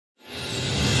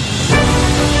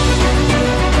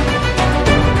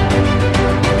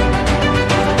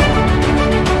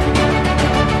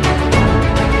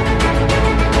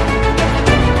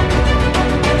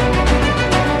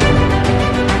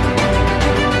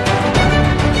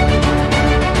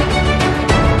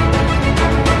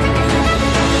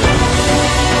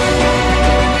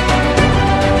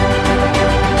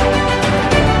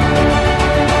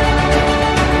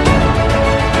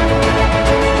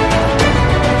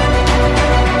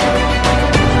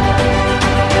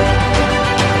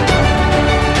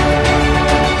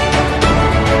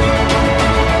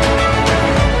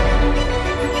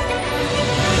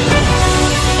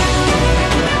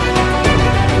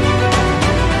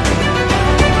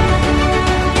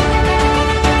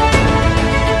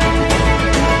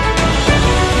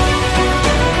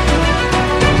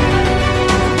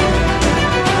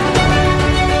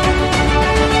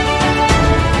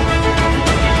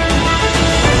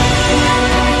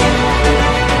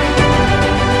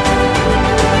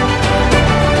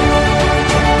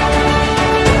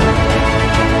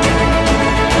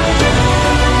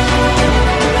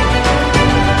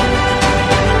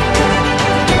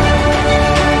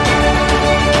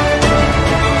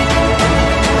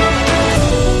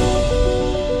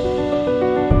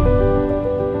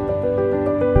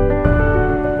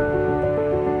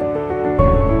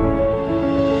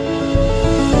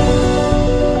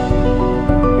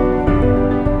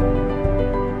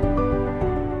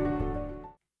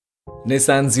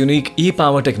Nissan's unique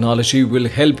e-power technology will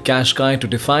help Qashqai to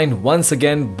define once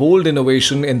again bold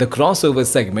innovation in the crossover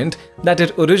segment that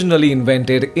it originally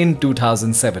invented in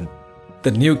 2007.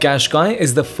 The new Qashqai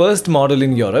is the first model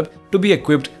in Europe to be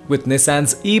equipped with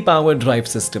Nissan's e-power drive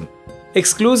system.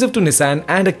 Exclusive to Nissan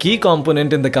and a key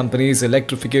component in the company's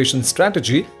electrification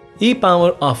strategy,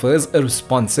 e-power offers a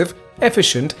responsive,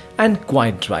 efficient and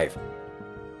quiet drive.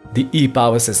 The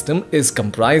e-power system is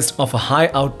comprised of a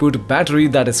high-output battery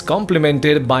that is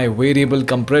complemented by a variable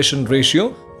compression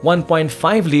ratio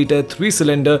 1.5-litre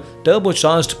 3-cylinder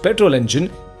turbocharged petrol engine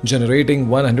generating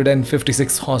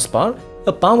 156 horsepower,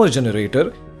 a power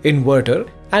generator, inverter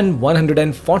and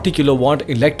 140 kW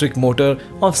electric motor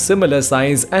of similar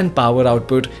size and power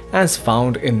output as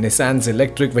found in Nissan's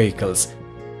electric vehicles.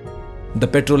 The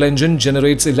petrol engine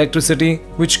generates electricity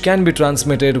which can be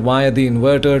transmitted via the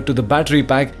inverter to the battery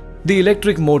pack, the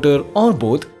electric motor or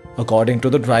both according to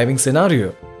the driving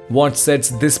scenario. What sets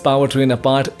this powertrain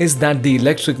apart is that the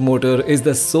electric motor is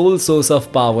the sole source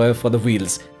of power for the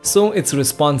wheels, so its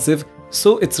response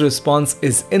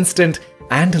is instant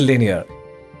and linear.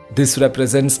 This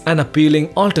represents an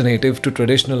appealing alternative to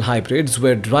traditional hybrids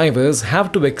where drivers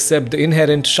have to accept the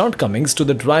inherent shortcomings to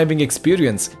the driving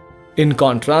experience. In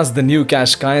contrast, the new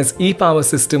Qashqai's e-power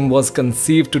system was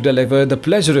conceived to deliver the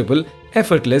pleasurable,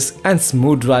 effortless and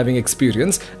smooth driving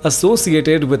experience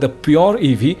associated with a pure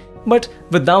EV but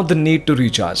without the need to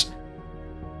recharge.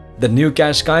 The new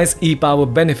Qashqai's e-power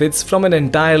benefits from an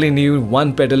entirely new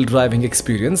one-pedal driving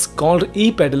experience called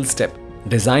e-pedal step.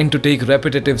 Designed to take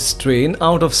repetitive strain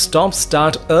out of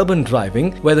stop-start urban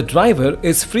driving where the driver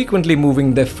is frequently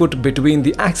moving their foot between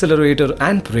the accelerator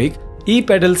and brake,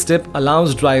 e-pedal step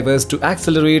allows drivers to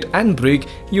accelerate and brake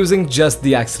using just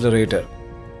the accelerator.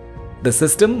 The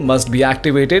system must be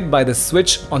activated by the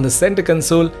switch on the center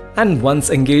console, and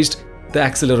once engaged, the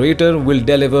accelerator will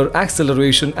deliver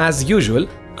acceleration as usual.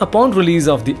 Upon release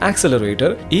of the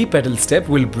accelerator, e-pedal step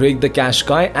will brake the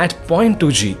Qashqai at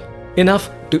 0.2 G,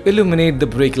 enough to illuminate the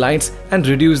brake lights and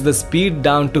reduce the speed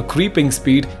down to creeping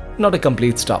speed, not a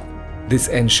complete stop. This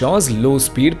ensures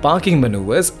low-speed parking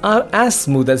maneuvers are as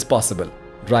smooth as possible.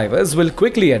 Drivers will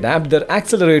quickly adapt their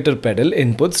accelerator pedal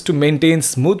inputs to maintain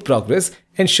smooth progress,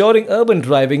 ensuring urban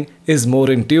driving is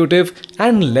more intuitive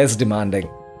and less demanding.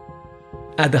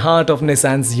 At the heart of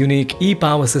Nissan's unique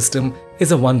e-power system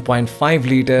is a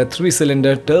 1.5-litre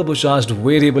 3-cylinder turbocharged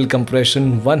variable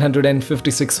compression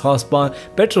 156 horsepower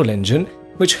petrol engine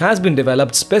which has been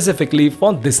developed specifically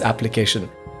for this application.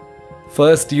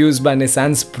 First used by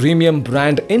Nissan's premium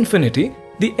brand Infiniti,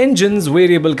 the engine's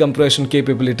variable compression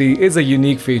capability is a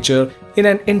unique feature in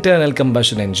an internal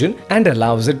combustion engine and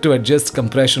allows it to adjust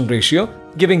compression ratio,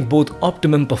 giving both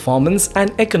optimum performance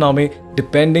and economy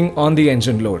depending on the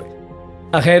engine load.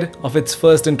 Ahead of its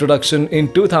first introduction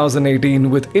in 2018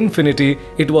 with Infiniti,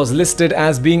 it was listed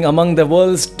as being among the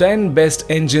world's 10 best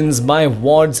engines by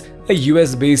Wards, a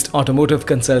US-based automotive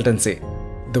consultancy.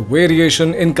 The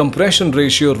variation in compression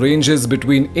ratio ranges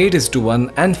between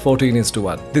 8:1 and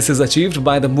 14:1. This is achieved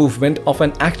by the movement of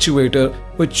an actuator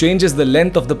which changes the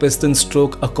length of the piston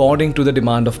stroke according to the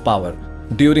demand of power.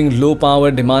 During low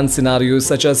power demand scenarios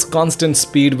such as constant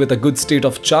speed with a good state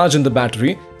of charge in the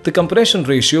battery, the compression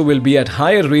ratio will be at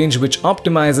higher range which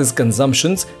optimizes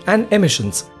consumptions and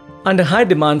emissions. Under high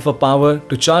demand for power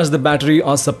to charge the battery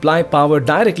or supply power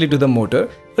directly to the motor,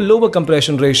 a lower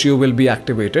compression ratio will be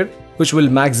activated, which will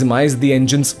maximize the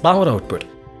engine's power output.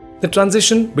 The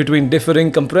transition between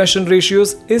differing compression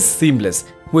ratios is seamless,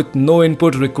 with no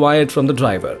input required from the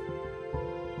driver.